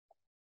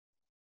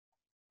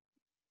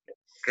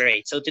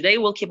Great. So today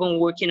we'll keep on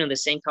working on the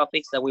same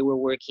topics that we were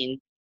working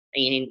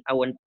in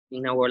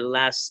our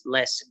last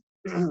lesson.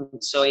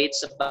 So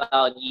it's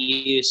about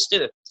used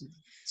to.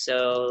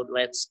 So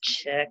let's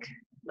check.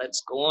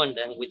 Let's go on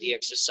then with the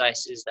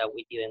exercises that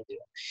we didn't do.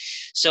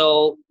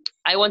 So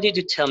I want you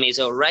to tell me,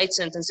 so write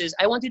sentences.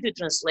 I want you to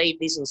translate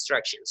these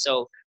instructions.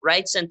 So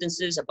write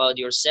sentences about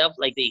yourself,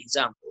 like the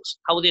examples.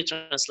 How would you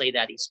translate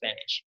that in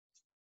Spanish?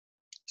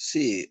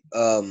 Sí,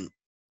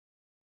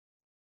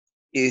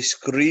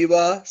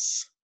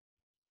 escribas,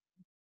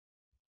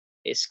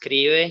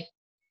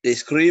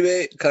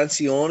 Escribe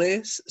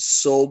canciones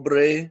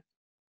sobre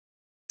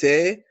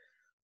te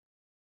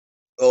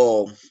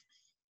o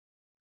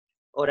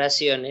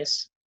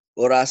oraciones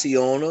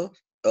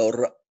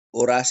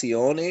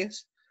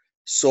oraciones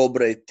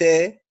sobre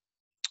te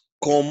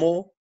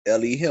como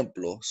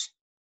ejemplos,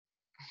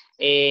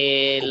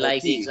 como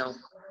like the ti,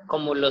 example,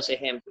 como los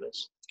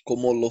ejemplos.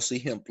 como los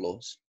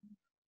ejemplos.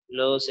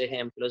 Los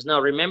ejemplos.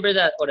 Now, remember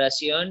that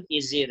oración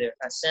is either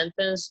a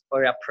sentence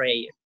or a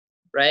prayer,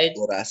 right?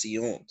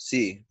 Oración,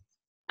 sí.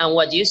 And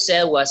what you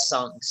said was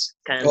songs,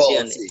 Oh,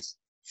 canciones.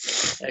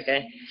 sí.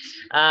 Okay.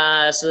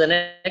 So the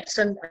next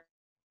one.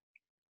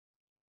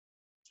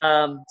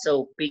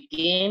 So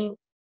begin.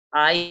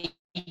 I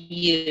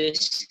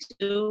used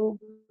to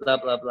blah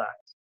blah blah.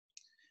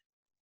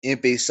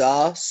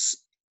 Empezás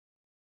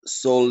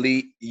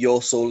yo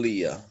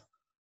solía.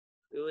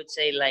 We would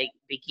say like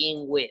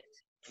begin with.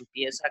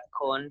 Empieza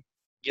con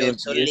yo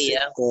Empiece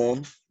solía.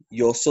 con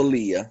yo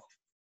solía.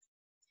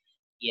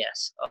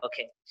 Yes.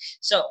 Okay.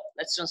 So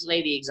let's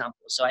translate the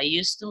example. So I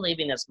used to live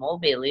in a small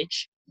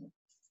village.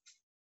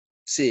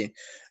 Sí.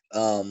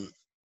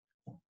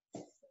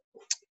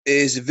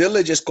 ¿Es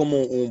village es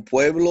como un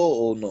pueblo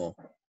o no?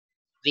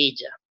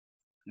 Villa.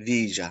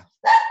 Villa.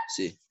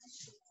 Sí.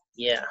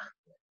 Yeah.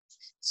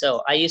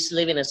 So I used to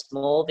live in a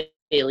small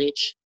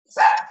village.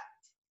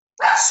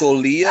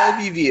 Solía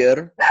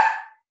vivir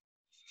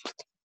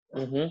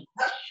Mm-hmm.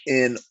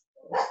 en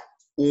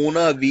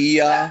una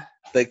villa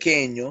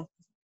pequeña,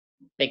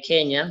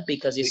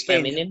 Because it's pequeña,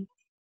 feminine.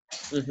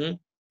 Mm-hmm.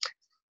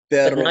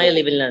 pero, But now I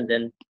live in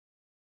London.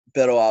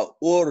 Pero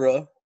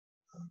ahora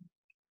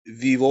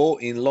vivo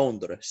en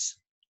Londres.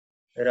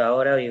 Pero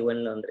ahora vivo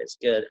en Londres.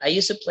 Good. I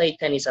used to play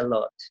tennis a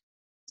lot.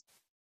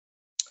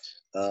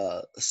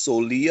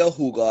 Solía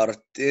jugar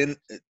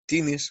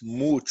tenis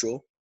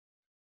mucho,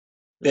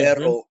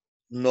 pero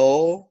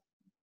no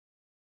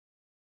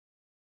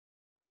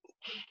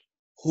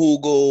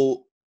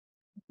jugo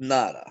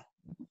nada.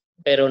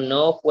 Pero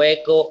no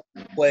juego.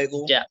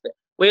 Juego. Ya.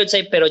 We would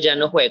say, pero ya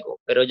no juego.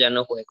 Pero ya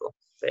no juego.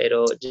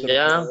 Pero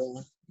ya.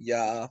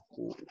 Ya.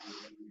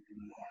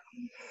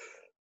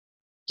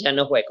 Ya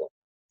no juego.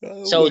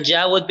 So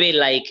ya would be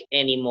like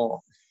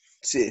anymore.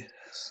 Sí.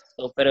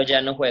 So, pero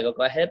ya no juego.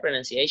 Go ahead,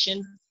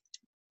 pronunciation.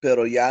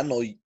 Pero ya no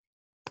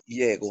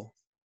llego.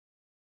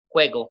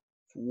 Juego.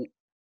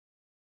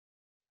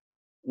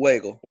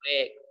 Juego.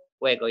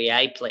 Juego. Yeah,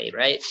 I play,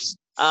 right?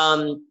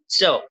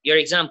 So your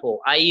example,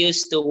 I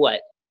used to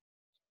what?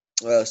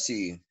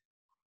 Sí.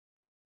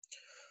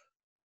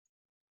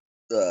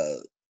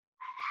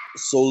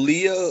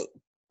 Solía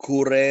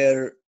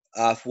correr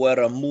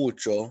afuera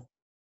mucho,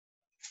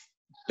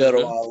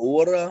 pero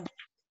ahora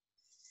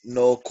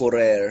no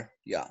correr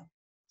ya.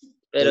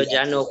 Pero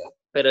ya no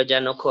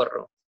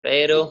corro.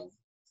 Pero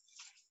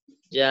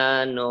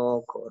ya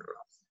no corro.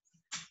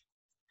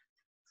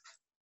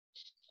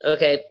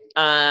 Okay,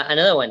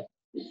 another one.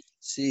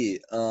 Sí,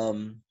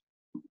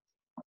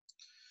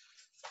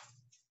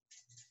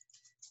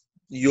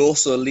 yo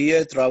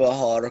solía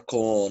trabajar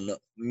con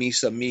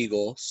mis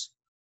amigos,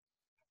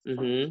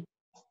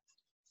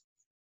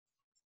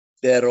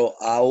 pero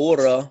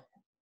ahora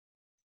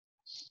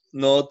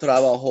no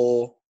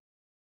trabajo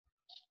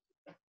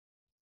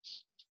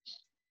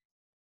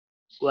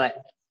What?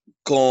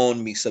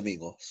 con mis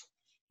amigos.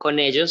 Con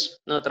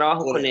ellos, no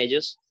trabajo con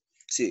ellos.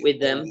 Sí, with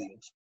them.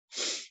 ellos.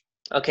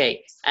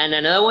 Okay, and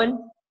another one?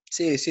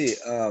 Sí, sí.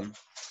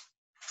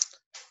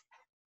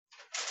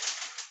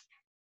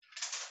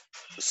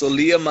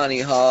 Solía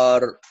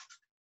manejar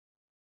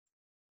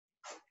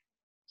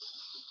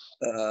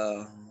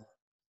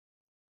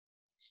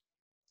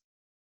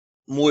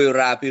muy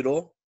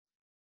rápido.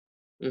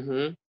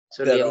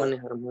 Solía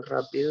manejar muy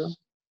rápido.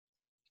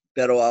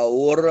 Pero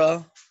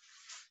ahora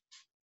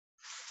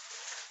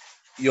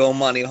yo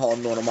manejo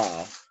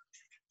normal.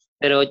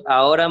 Pero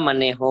ahora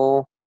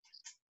manejo,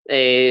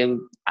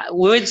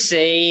 we would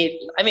say,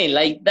 I mean,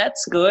 like,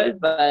 that's good,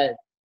 but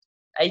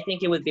I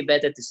think it would be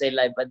better to say,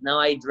 like, but now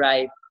I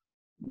drive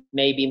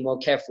maybe more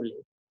carefully.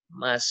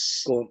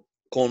 Más.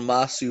 Con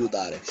más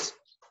ciudades.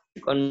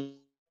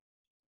 Con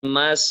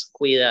más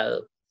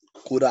cuidado.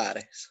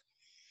 Cuidado.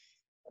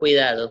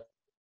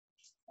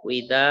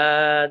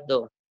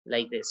 Cuidado.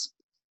 Like this.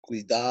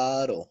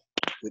 Cuidado.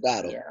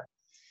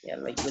 Yeah,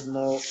 like with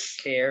more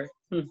care.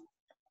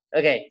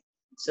 Okay,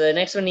 so the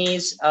next one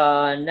is,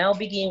 now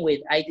begin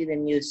with I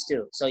didn't use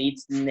to. So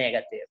it's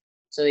negative.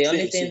 So the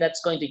only thing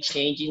that's going to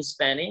change in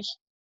Spanish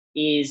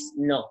is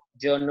no.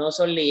 Yo no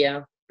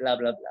solía, blah,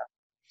 blah, blah.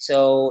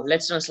 So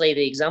let's translate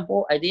the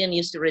example. I didn't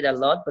used to read a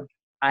lot, but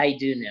I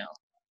do now.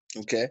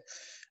 Okay.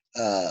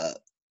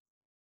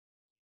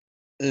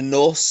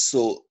 No,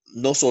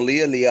 no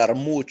solía leer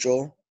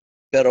mucho,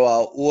 pero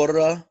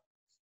ahora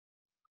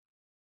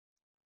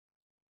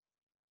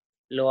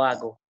Lo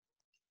hago.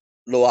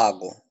 lo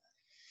hago.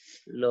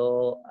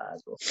 Lo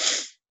hago.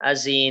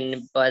 As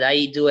in, but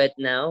I do it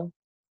now.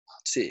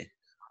 Sí.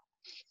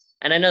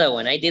 And another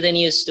one, I didn't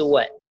used to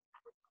what?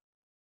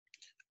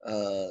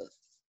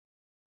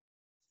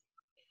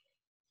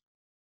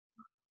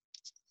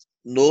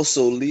 No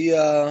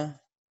solía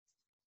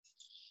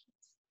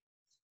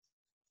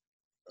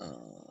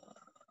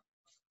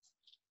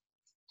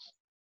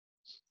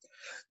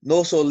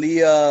no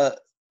solía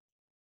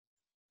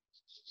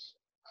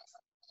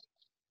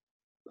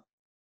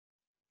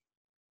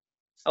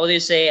How do you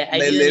say? I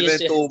me didn't used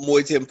to. levanto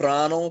muy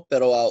temprano,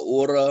 pero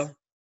ahora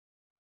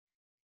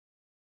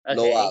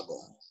lo Okay.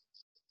 hago.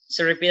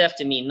 So repeat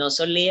after me. No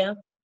solía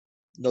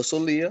No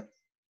solía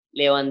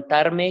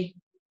levantarme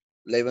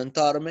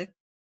levantarme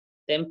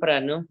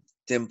temprano,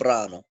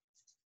 temprano,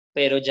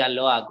 pero ya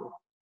lo hago.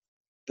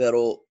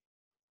 pero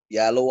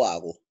ya lo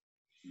hago.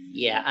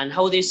 Yeah. And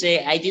how do you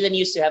say? I didn't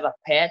used to have a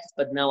pet,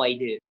 but now I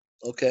do.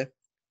 Okay.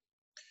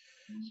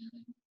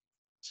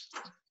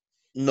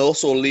 No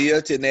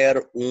solía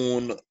tener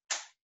un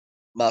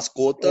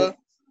mascota,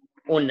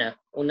 Una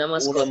una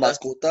mascota.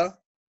 mascota,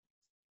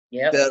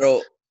 Yep.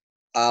 pero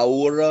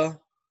ahora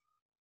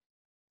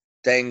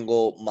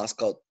tengo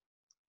mascota,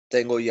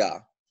 tengo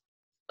ya.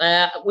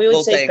 We would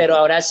No say, pero tengo,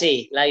 ahora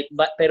sí. Like,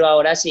 pero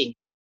ahora sí.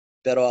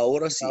 pero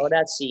ahora sí.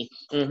 Ahora sí.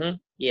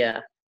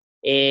 Yeah.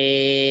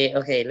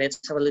 Okay, let's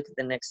have a look at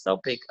the next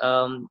topic.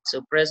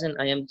 So present,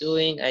 I am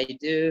doing, I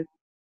do,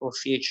 or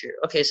future.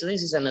 Okay, so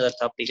this is another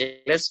topic.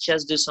 Let's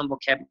just do some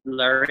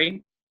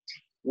vocabulary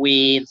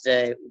with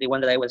the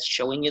one that I was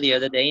showing you the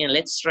other day, and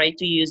let's try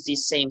to use the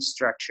same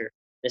structure,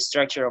 the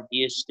structure of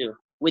used to,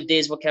 with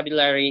this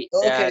vocabulary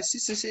Okay, that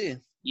sí.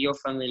 you're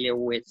familiar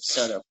with,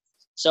 sort of.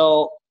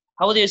 So,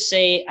 how do you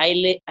say,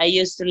 I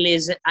used to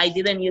listen, I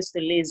didn't used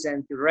to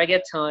listen to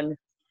reggaeton,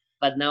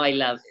 but now I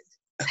love it.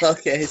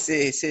 Okay,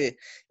 sí.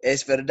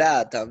 Es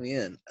verdad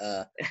también.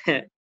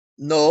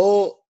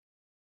 No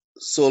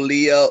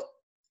solía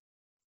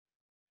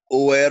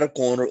oír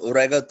con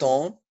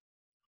reggaetón,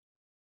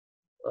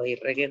 Oye,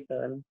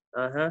 reggaeton.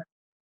 Ajá.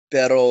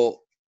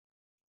 pero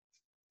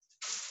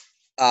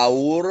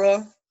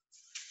ahora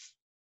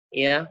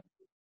Yeah.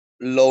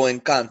 lo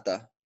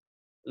encanta.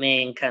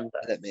 Me encanta.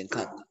 Me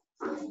encanta.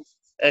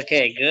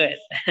 Okay, good.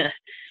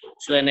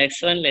 So the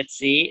next one, let's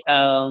see.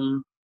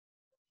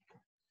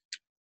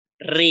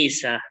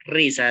 Risa.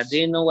 Do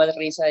you know what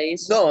risa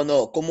is? No,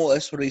 ¿cómo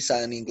es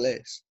risa en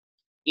inglés?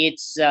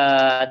 It's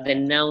the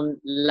noun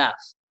laugh,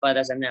 but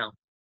as a noun.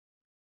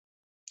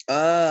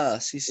 Ah,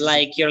 sí.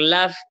 Like your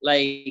laugh,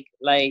 like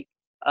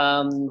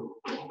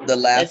The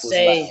laugh let's was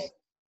say, loud.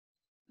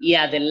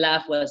 yeah, the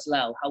laugh was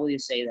loud. How would you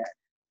say that?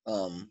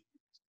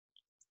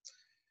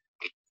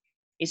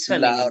 It's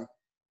feminine.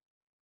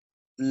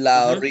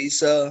 La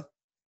risa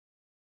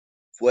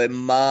fue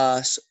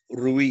más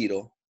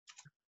ruido.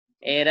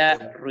 Era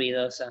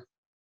ruidosa.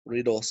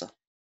 Ruidosa.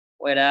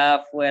 O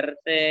era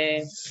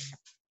fuerte.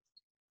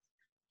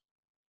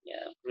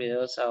 Yeah,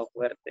 ruidosa o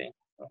fuerte.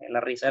 Okay,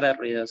 la risa era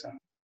ruidosa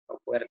o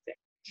fuerte.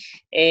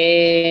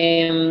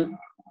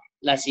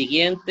 La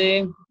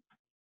siguiente,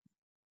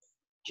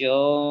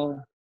 yo,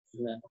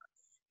 no.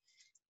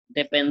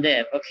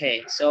 Depender.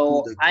 Okay,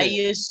 so I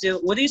used to,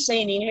 what do you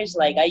say in English?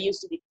 Like I used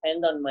to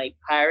depend on my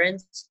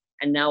parents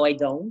and now I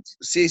don't.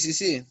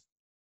 Sí.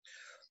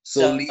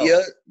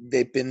 Solía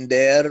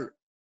depender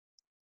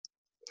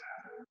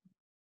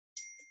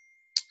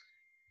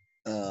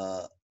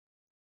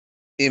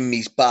en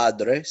mis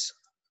padres,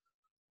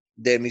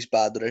 de mis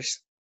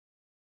padres.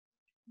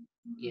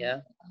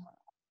 Yeah,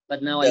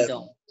 but now I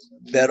don't.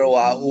 Pero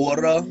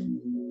ahora,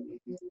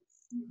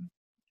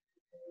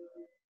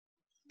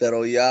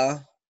 pero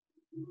ya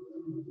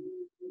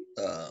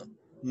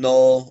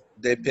no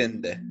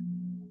depende.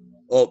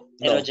 Pero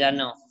No. ya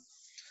no.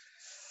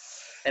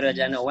 Pero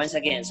ya no. Once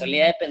again,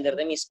 solía depender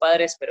de mis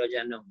padres, pero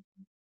ya no.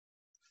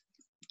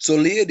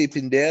 Solía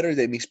depender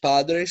de mis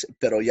padres,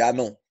 pero ya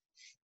no.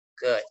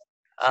 Good.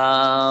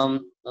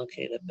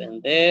 Okay,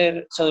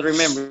 depender. So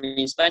remember,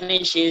 in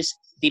Spanish is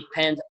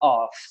depend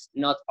of,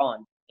 not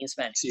on, in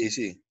Spanish.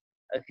 Sí.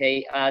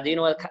 Okay, do you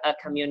know what a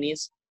camión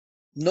is?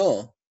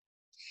 No.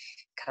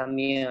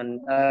 Camión.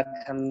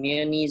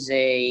 Camión is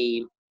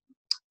a,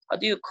 how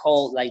do you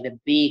call like the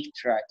big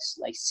trucks,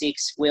 like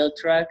 6-wheel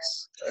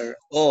trucks?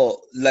 Or,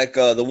 Like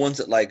the ones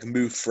that like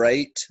move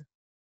freight?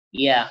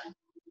 Yeah.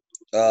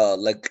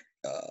 Like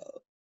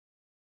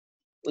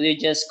Would you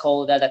just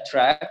call that a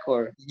truck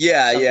or?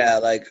 Yeah,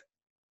 like,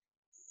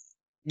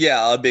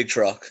 yeah, a big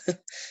truck.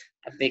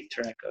 A big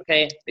truck,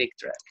 okay, big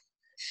truck.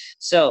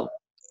 So,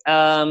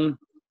 how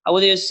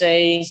would you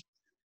say,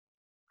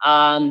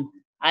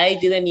 I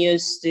didn't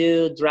used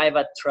to drive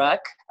a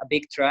truck, a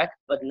big truck,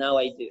 but now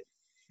I do.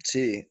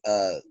 Sí,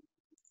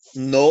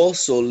 no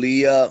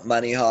solía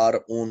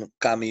manejar un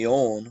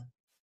camión,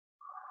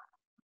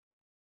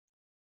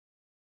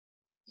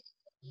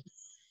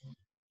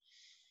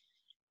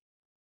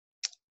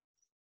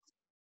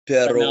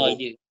 But now I pero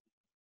do.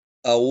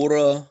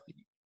 ahora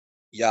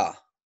ya,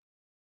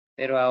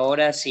 Pero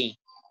ahora sí.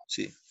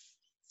 sí.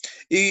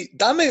 Y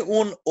dame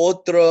un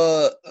otro,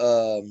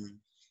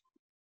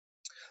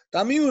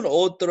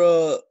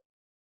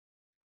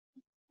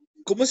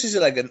 ¿cómo se dice?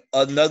 Like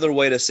another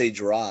way to say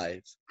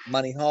drive.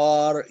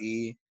 Manejar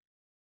y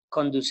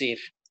Conducir.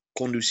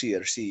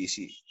 conducir, sí,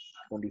 sí.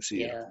 Conducir,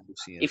 Yeah.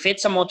 conducir. If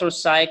it's a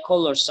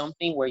motorcycle or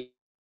something where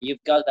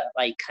you've got that,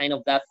 like kind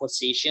of that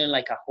position,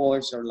 like a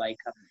horse or like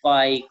a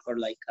bike or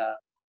like a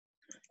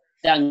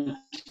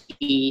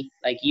donkey,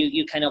 like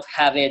you kind of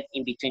have it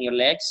in between your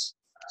legs,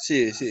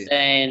 Sí, sí.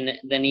 then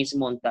it's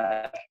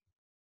montar.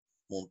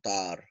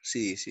 Montar,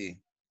 sí, sí.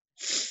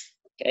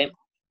 Okay.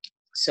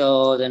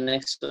 So the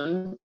next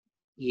one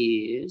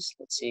is,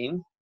 let's see.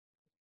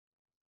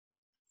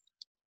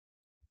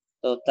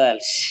 Total.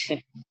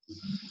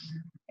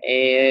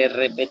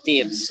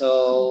 Repetir.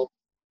 So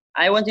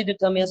I want you to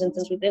tell me a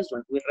sentence with this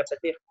one, with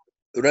repetir.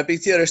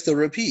 Repetir es to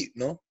repeat,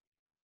 ¿no?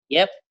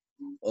 Yep.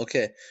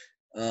 Okay.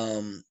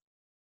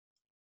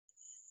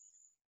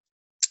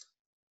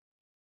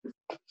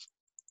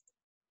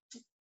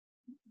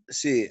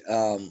 Sí,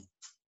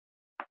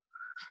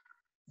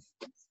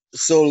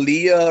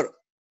 solía,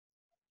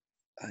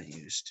 I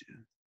used to,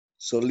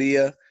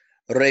 solía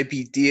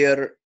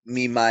repetir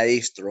mi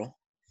maestro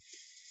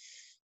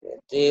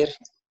Repetir.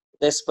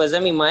 Después de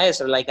mi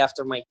maestro, like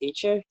after my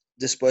teacher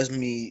después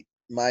mi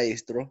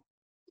maestro,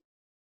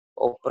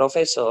 o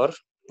profesor.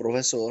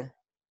 profesor,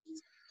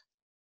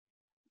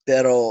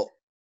 pero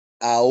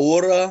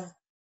ahora,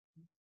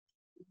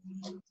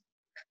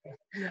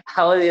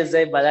 How do you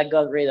say, but I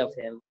got rid of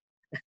him?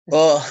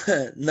 oh,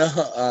 no,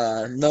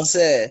 no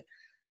sé.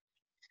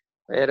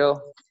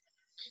 Pero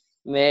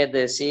me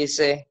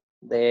deshice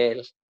de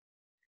él.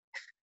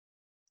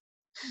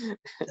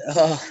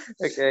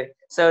 Okay.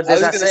 So I was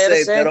gonna say,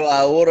 deshacerse. pero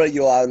ahora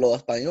yo hablo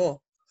español.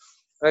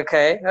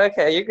 Okay,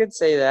 you could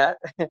say that.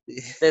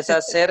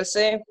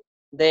 Deshacerse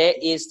de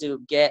is to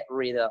get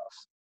rid of.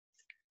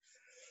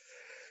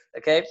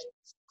 Okay.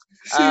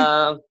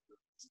 Sí.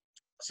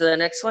 So the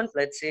next one,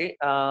 let's see.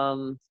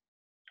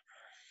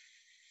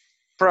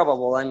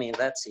 Probable, I mean,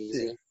 that's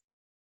easy.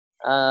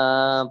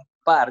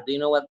 Par, do you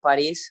know what par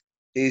is?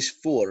 Is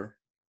for.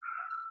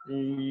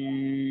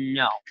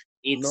 No,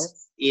 No?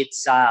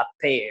 it's a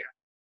pair.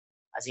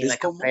 As in Es like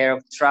como? a pair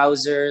of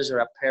trousers or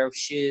a pair of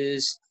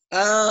shoes.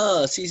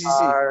 Ah, sí, sí, sí.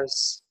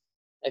 Pars.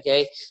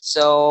 Okay,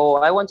 so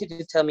I want you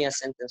to tell me a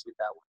sentence with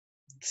that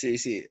one. Sí,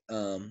 sí.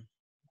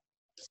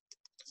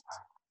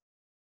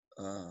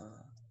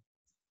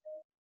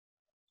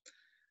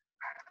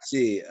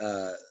 Sí,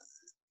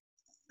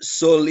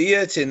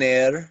 solía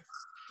tener,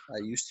 I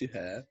used to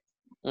have,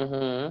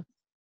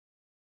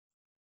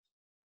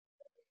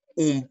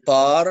 un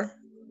par,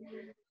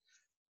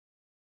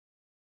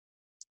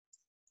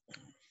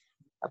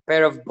 A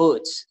pair of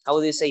boots. How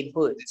do you say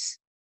boots?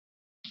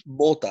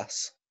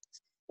 botas,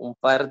 Un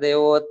par de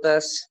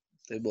botas.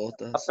 de A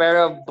botas. pair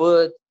of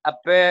boot. A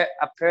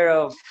pair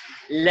of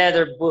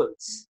leather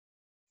boots.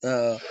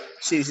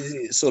 Sí, sí,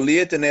 sí.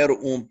 Solía tener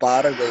un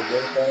par de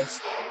botas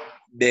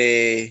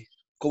de,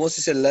 ¿cómo se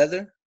dice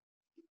leather?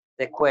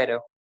 De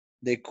cuero.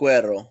 De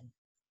cuero.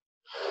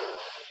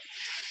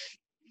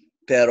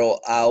 Pero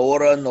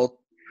ahora no,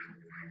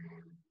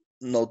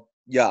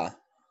 ya,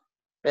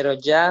 Pero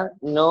ya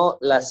no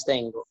las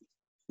tengo.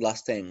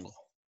 las tengo.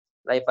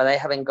 Like, but I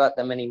haven't got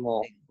them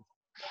anymore.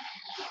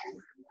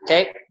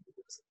 Okay.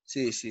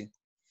 Sí, sí.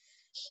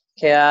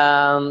 Okay.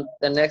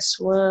 The next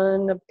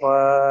one,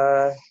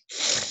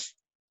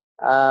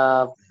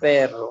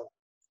 perro.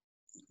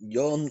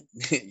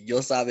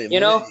 Yo sabe You muy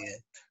know, bien.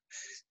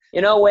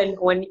 you know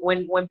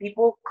when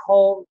people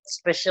call,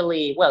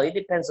 especially, well, it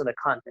depends on the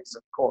context,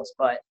 of course,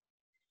 but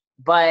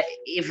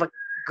if a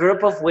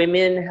group of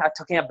women are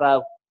talking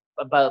about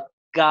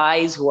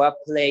guys who are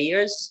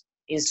players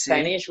in Sí.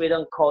 Spanish, we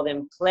don't call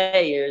them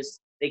players,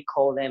 they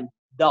call them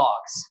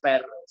dogs,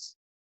 perros.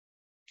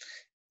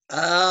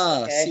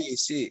 Ah, Okay. sí,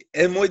 sí.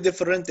 Es muy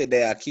diferente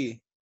de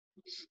aquí.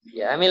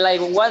 Yeah, I mean, like,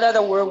 what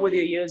other word would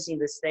you use in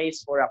the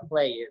States for a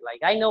player?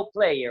 Like, I know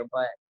player,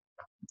 but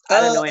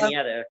I don't know any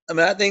other. I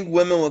mean, I think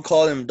women would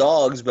call them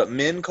dogs, but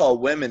men call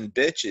women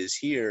bitches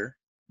here.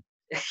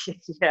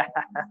 Yeah.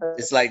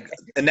 It's like,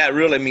 and that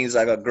really means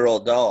like a girl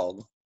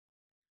dog.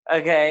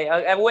 Okay.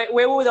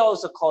 We would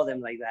also call them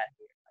like that.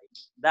 Like,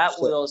 that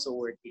would also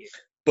work here.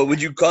 But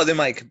would you call them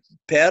like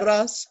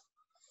perras?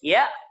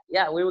 Yeah,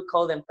 we would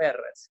call them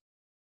perras.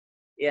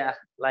 Yeah,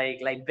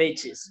 like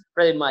bitches.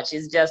 Pretty much.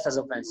 It's just as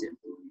offensive.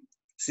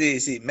 Sí,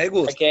 sí, me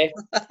gusta. Okay.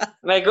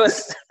 Me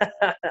gusta.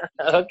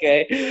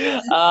 Okay.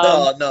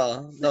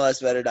 No, es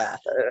verdad.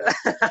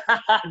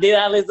 Did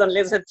Alice don't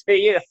listen to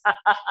you?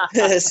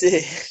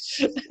 Sí.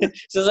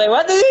 She's like,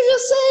 what did you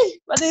just say?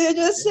 What did you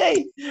just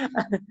say?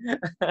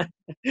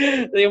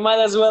 You might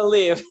as well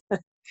leave.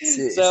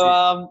 Sí, So,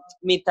 sí.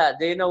 mitad.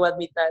 Do you know what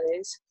mitad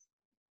is?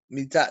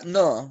 Mitad,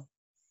 no.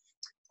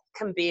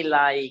 Can be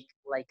like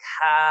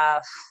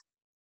half,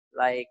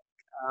 like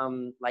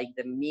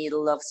the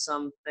middle of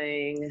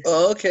something.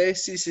 Oh, okay,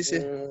 sí, sí, sí.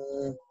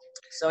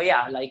 So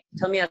yeah, like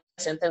tell me a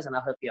sentence and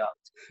I'll help you out.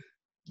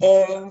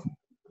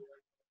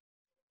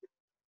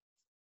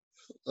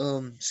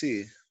 Uh,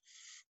 sí,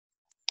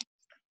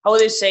 How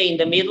would you say in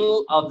the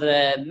middle of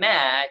the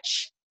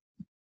match,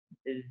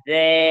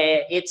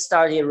 it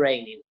started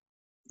raining?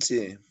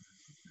 sí.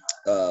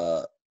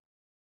 Uh,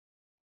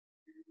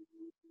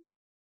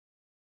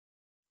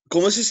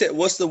 ¿Cómo se dice?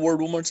 What's the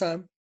word one more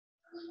time?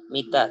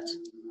 Mitad.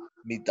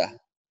 Mitad.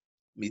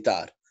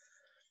 Mitad.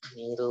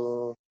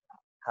 Middle,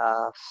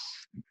 half.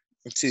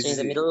 Sí, So sí, in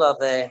the sí. middle of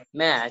the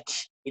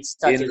match, it En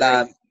started la,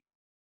 raining.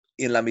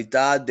 en la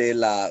mitad de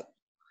la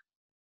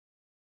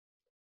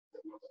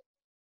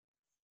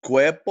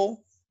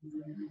cuerpo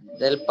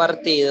Del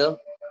partido,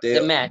 de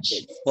the match.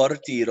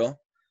 partido.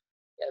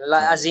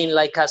 As in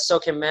like a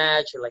soccer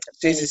match or like a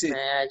Sí, sí, tennis sí.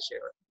 match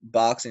or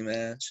Boxing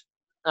match.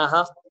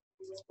 uh-huh.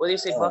 What do you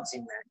say, Um,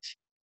 boxing match?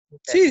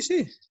 Okay. sí,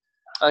 sí.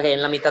 Okay,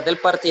 en la mitad del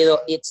partido,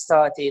 it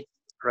started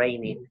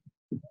raining.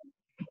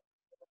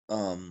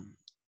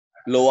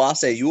 ¿Lo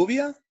hace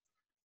lluvia?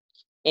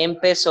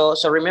 Empezó.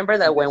 So remember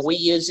that when we're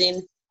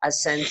using a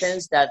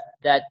sentence that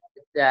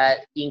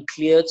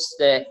includes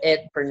the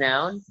it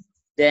pronoun,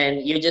 then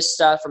you just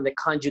start from the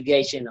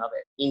conjugation of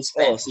it in Oh,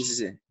 Spanish. sí, sí,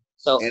 sí.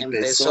 So Empezó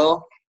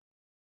empezó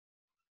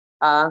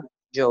a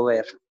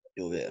llover.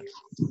 llover.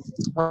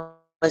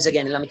 Once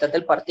again, en la mitad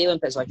del partido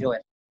empezó a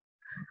llover.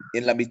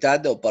 En la mitad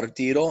del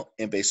partido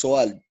empezó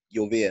a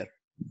llover.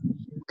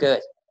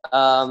 Good.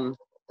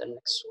 The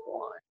next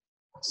one.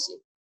 Let's see.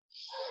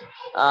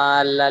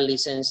 La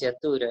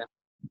licenciatura.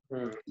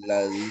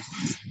 La,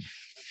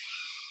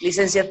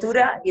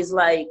 Licenciatura is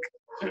like,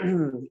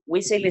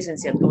 we say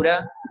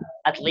licenciatura,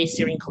 at least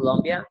here in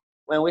Colombia,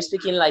 when we're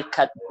speaking like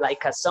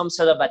some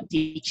sort of a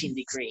teaching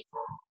degree.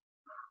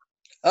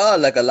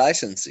 like a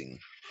licensing.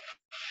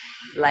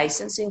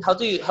 Licensing, can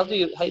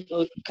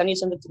you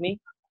send it to me?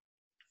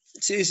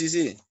 Sí, sí,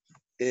 sí.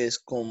 Es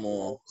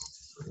como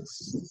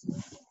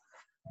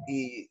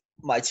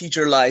my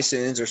teacher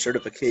license or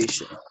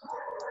certification.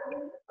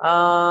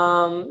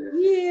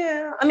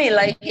 Yeah, I mean,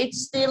 like,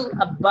 it's still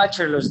a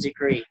bachelor's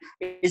degree.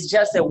 It's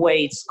just the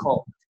way it's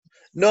called.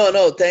 No,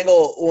 no,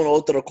 tengo una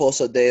otra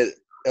cosa de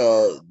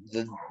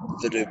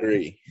the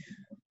degree.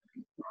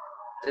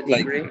 The Like,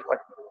 degree. What?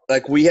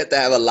 like we have to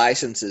have a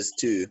licenses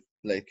too.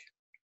 Like,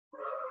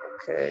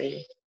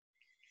 Okay.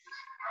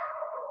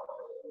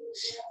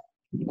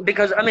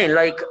 Because I mean,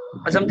 like,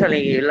 as I'm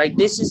telling you, like,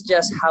 this is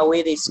just how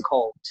it is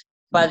called.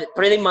 But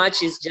pretty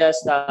much it's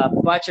just a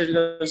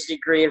bachelor's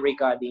degree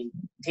regarding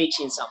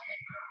teaching something.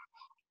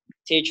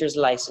 Teacher's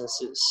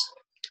licenses.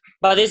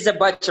 But it's the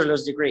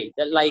bachelor's degree.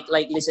 Like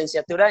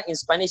licenciatura in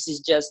Spanish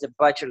is just the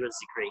bachelor's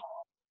degree.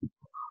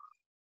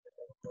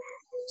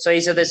 So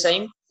is it the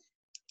same?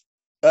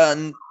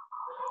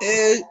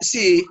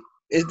 sí,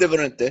 es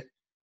diferente.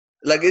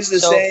 Like it's the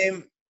So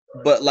same,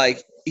 but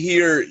like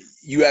here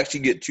you actually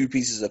get two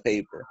pieces of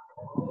paper.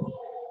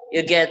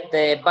 you get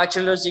the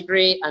bachelor's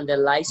degree and the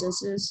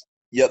licenses.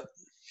 Yep.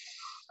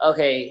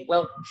 Okay,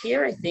 well,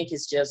 here I think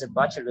it's just a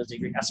bachelor's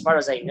degree, as far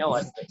as I know,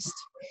 at least.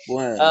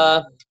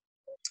 Bueno.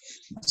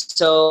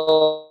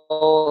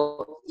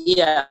 So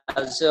yeah,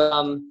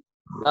 so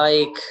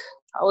like,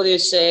 how do you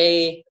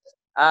say?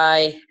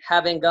 I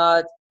haven't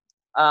got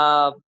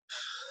a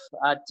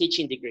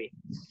teaching degree.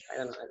 I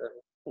don't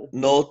know.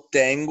 No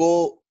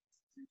tengo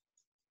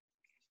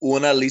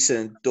una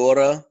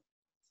licenciatura.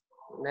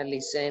 Una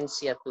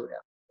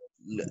licenciatura.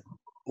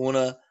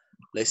 Una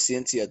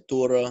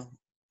licenciatura.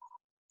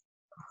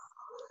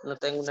 No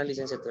tengo una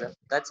licenciatura.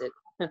 That's it.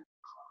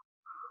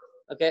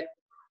 Okay.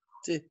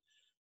 Sí.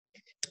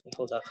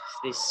 Hold up.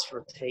 This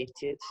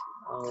rotated.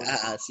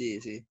 Sí,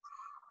 sí.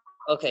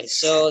 Okay,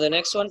 so the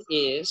next one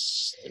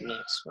is the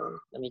next one.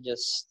 Let me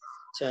just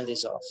turn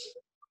this off.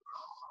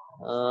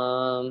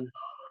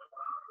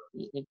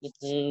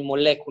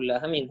 Molecular.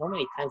 I mean, how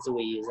many times do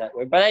we use that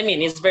word? But I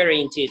mean, it's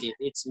very intuitive.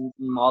 It's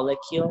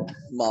molecule.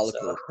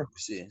 Molecule. So,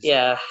 Sí.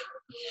 yeah.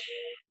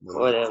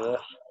 Molecule. Whatever.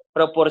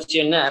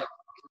 Proporcionar.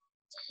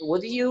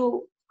 Do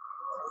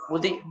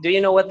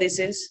you know what this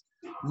is?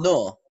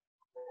 No.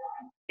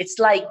 It's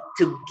like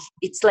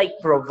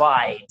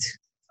provide.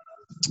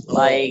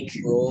 Like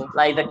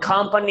the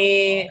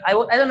company. I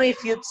don't know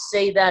if you'd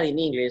say that in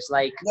English.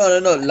 Like, no.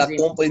 La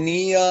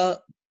compañía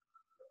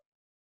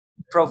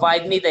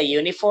provide me the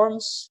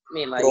uniforms. I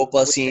mean, like,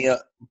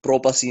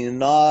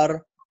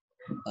 proporcionar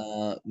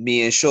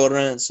mi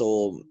insurance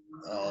or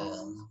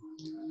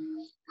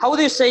how would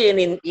you say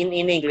in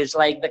English?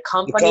 Like, the the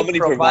company company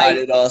provide.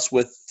 provided us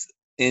with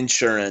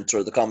insurance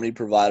or the company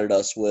provided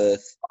us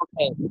with.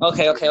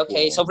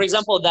 Okay. So for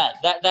example,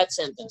 that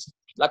sentence.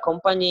 La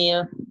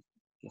compañía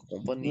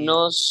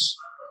nos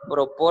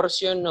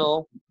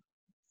proporcionó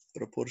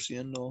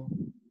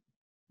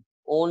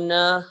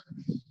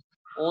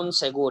un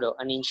seguro,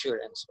 an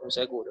insurance, un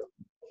seguro.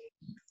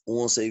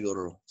 Un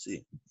seguro,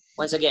 sí.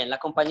 Once again, la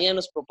compañía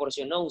nos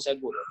proporcionó un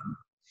seguro.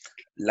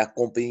 La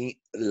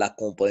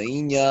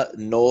compañía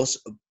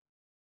nos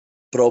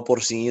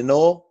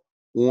proporcionó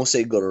un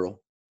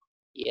seguro.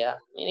 Yeah,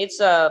 I mean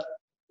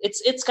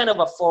it's kind of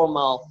a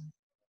formal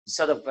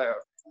sort of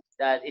verb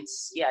that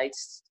it's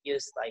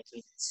used like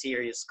in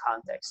serious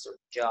context or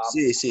job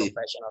Sí, sí.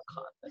 professional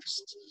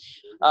context.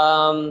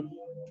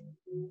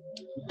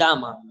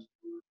 Dama.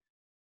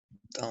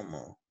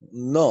 Dama.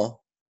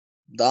 No.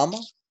 Dama?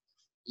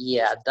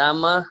 Yeah,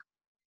 dama.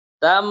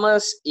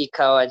 Damas y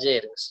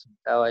caballeros.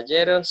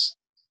 Caballeros,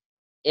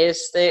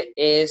 este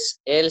es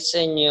el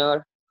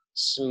señor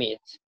Smith.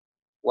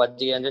 What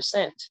do you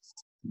understand?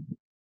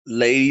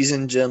 Ladies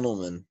and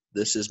gentlemen,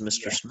 this is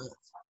Mr. Smith.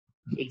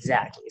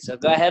 Exactly. So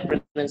go ahead,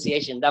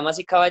 pronunciation. Damas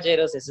y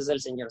caballeros, este es el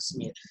señor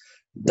Smith.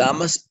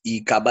 Damas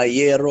y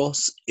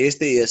caballeros,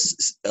 este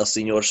es el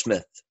señor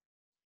Smith.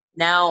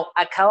 Now,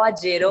 a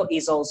caballero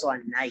is also a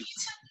knight,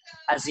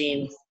 as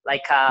in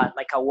like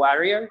a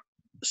warrior.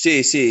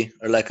 Sí, sí,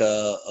 or like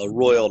a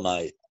royal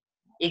knight.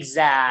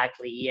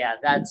 Exactly. Yeah,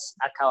 that's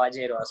a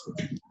caballero as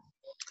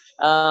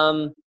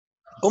well.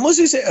 ¿Cómo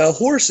se dice? A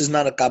horse is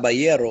not a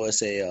caballero,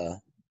 es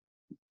a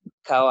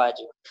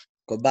Caballo.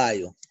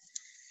 caballo.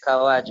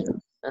 Caballo.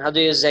 And how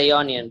do you say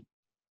onion?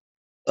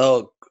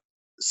 Oh,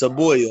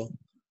 cebollo.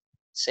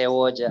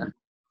 Cebolla.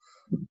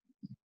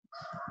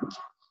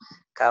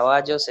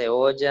 Caballo,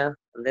 cebolla.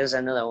 And there's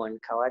another one.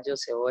 Caballo,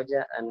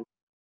 cebolla, and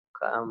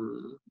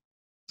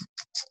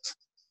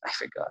I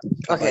forgot.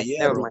 Okay,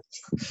 never mind.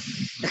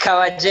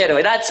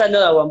 Caballero. That's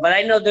another one, but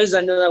I know there's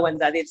another one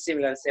that is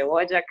similar.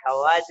 Cebolla,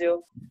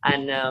 caballo,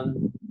 and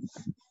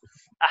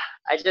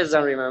I just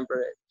don't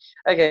remember it.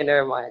 Okay,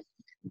 never mind.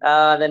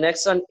 The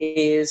next one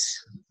is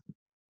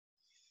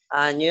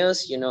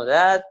años. You know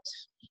that.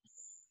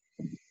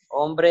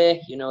 Hombre.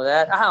 You know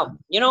that.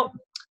 You know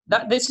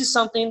that this is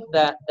something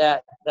that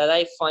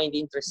I find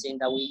interesting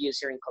that we use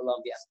here in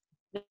Colombia.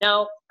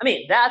 Now, I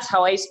mean, that's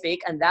how I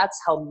speak, and that's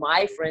how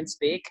my friends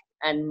speak,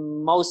 and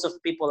most of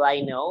people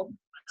I know.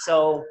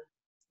 So,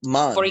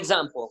 Man. for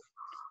example,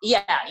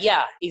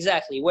 yeah,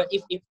 exactly. What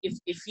if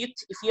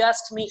you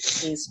ask me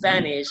in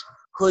Spanish,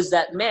 who's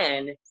that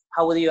man?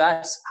 How would you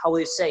ask? How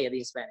would you say it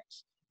in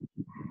Spanish?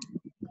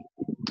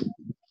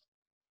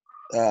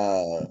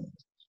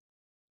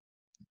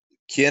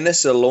 ¿Quién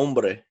es el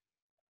hombre?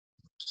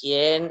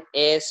 ¿Quién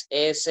es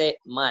ese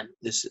man?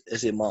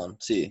 Ese man,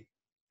 sí.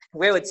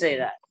 We would say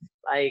that.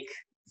 Like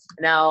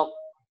now,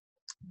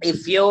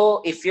 if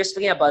you're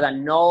speaking about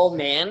an old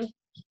man,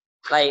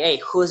 like, hey,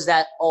 who's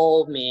that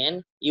old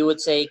man? You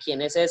would say,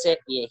 ¿Quién es ese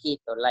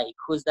viejito? Like,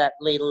 who's that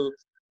little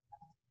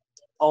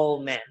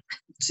old man?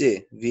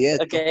 Sí,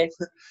 viejo. Okay,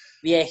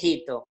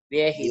 viejito.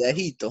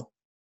 Viejito.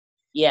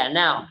 Yeah.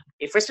 Now,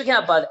 if we're speaking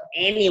about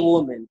any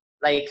woman,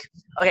 like,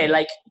 okay,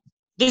 like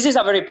this is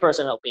a very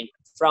personal opinion.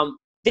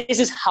 This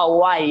is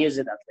how I use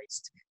it at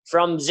least.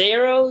 From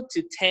 0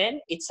 to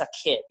 10, it's a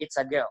kid, it's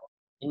a girl,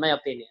 in my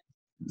opinion.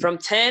 From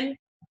 10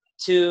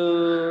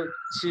 to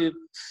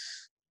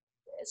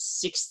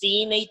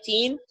 16,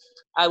 18,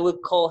 I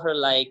would call her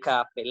like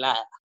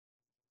pelada.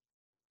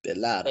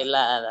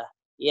 Pelada.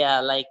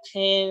 Yeah, like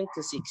 10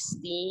 to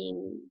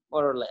 16,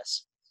 more or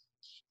less.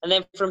 And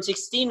then from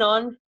 16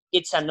 on,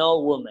 it's an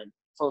old woman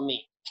for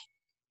me.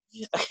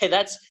 Okay,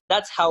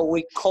 that's how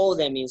we call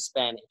them in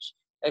Spanish.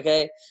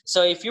 Okay,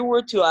 so if you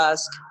were to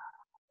ask,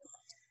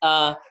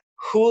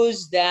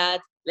 who's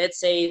that? Let's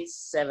say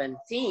it's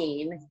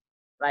 17.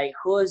 Like,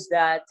 who's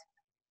that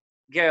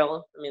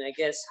girl? I mean, I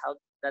guess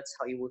that's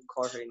how you would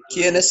call her.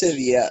 ¿Quién es ese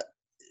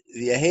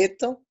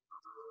viejito?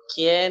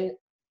 ¿Quién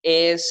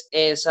es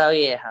esa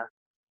vieja?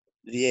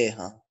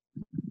 Vieja.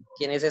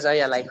 ¿Quién es esa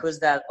vieja? Like, who's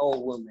that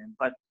old woman?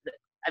 But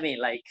I mean,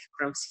 like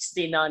from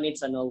 16 on,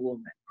 it's an old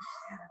woman.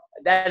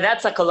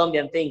 That's a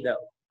Colombian thing,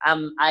 though.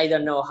 I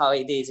don't know how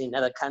it is in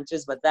other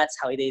countries, but that's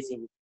how it is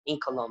in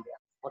Colombia.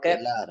 Okay.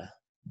 Pelada.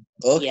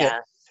 Okay. Yeah.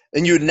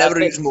 And you never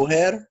use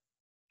mujer?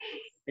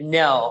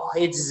 No,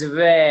 it's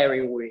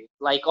very weird.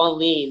 Like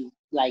only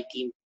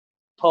in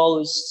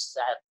posts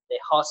at the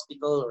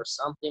hospital or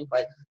something,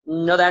 but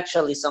not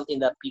actually something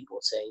that people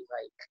say.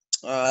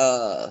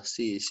 Like,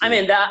 sí. I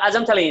mean, as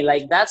I'm telling you,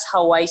 like that's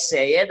how I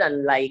say it,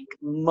 and like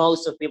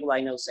most of people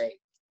I know say it.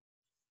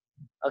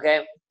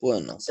 Okay.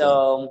 Bueno.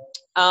 So,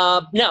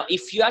 no,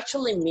 if you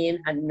actually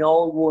mean an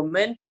old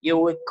woman, you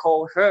would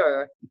call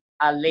her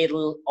a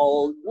little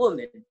old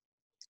woman,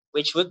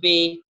 which would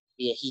be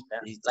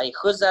viejita. Like,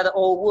 who's that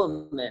old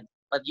woman?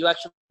 But you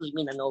actually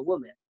mean an old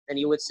woman. Then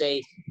you would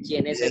say,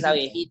 ¿Quién es esa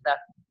viejita?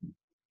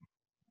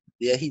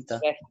 Viejita.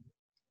 Okay.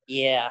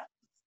 Yeah.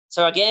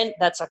 So again,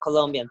 that's a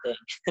Colombian thing.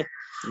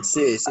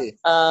 Sí, sí.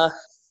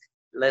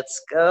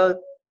 Let's go.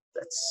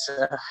 Let's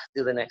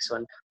do the next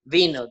one.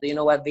 Vino. Do you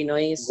know what vino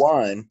is?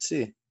 Wine,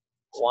 sí.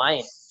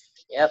 Wine.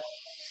 Yep.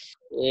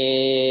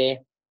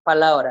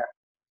 Palabra.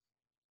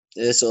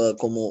 Es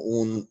como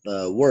un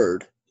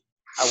word.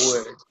 A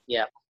word.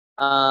 Yeah.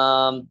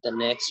 The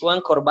next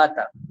one,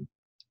 corbata.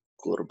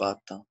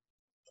 Corbata.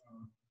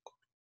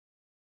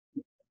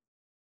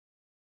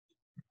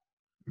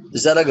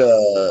 Is that like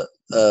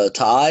a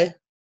tie?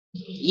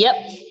 Yep,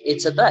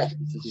 it's a tie.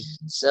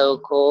 So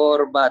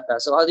corbata.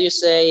 So how do you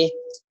say?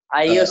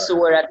 I used to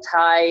wear a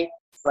tie,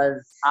 but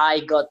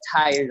I got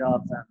tired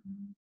of them.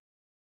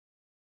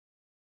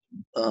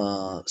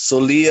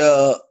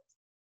 Solía.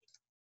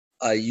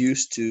 I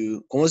used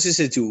to. ¿Cómo se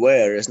dice to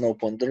wear? Es no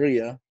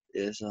pondría.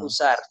 Es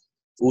Usar.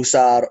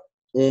 usar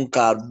un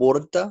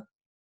corbata.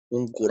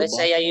 Let's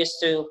say I used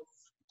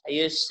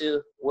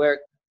to wear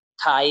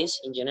ties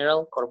in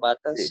general,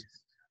 corbatas. Sí.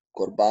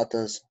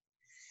 Corbatas.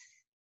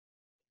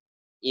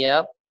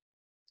 Yep.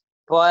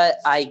 But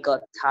I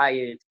got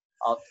tired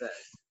of them.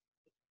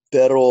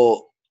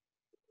 Pero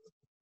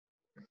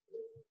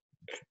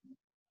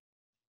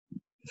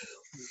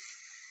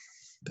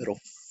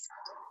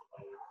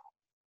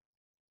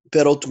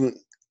tu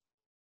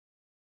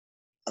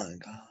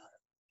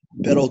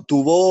pero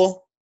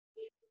tuvo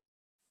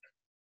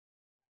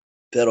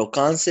pero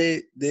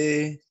cansé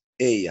de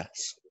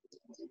ellas.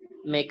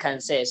 Me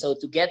cansé. So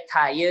to get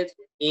tired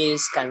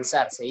is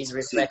cansarse, is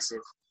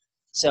reflexive.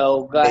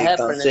 So go ahead,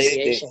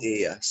 pronunciation. De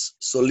ellas.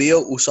 Solía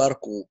usar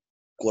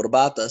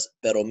corbatas,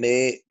 pero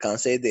me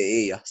cansé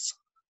de ellas.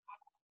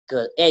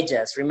 Good.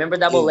 Ellas. Remember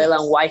double L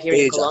and Y here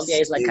in Colombia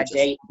is like a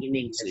J in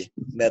English. Sí.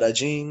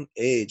 Medellín,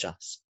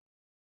 ellas.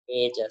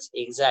 Ellas,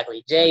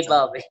 exactly. J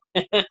Balvin.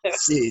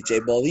 Sí,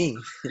 J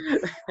Balvin.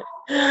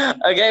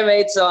 Okay,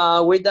 mate.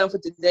 So we're done for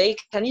today.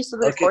 Can you stop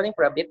the recording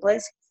for a bit,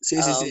 please?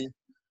 Sí, sí.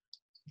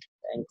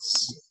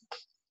 Thanks.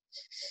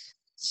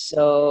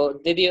 So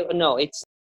did you? No, it's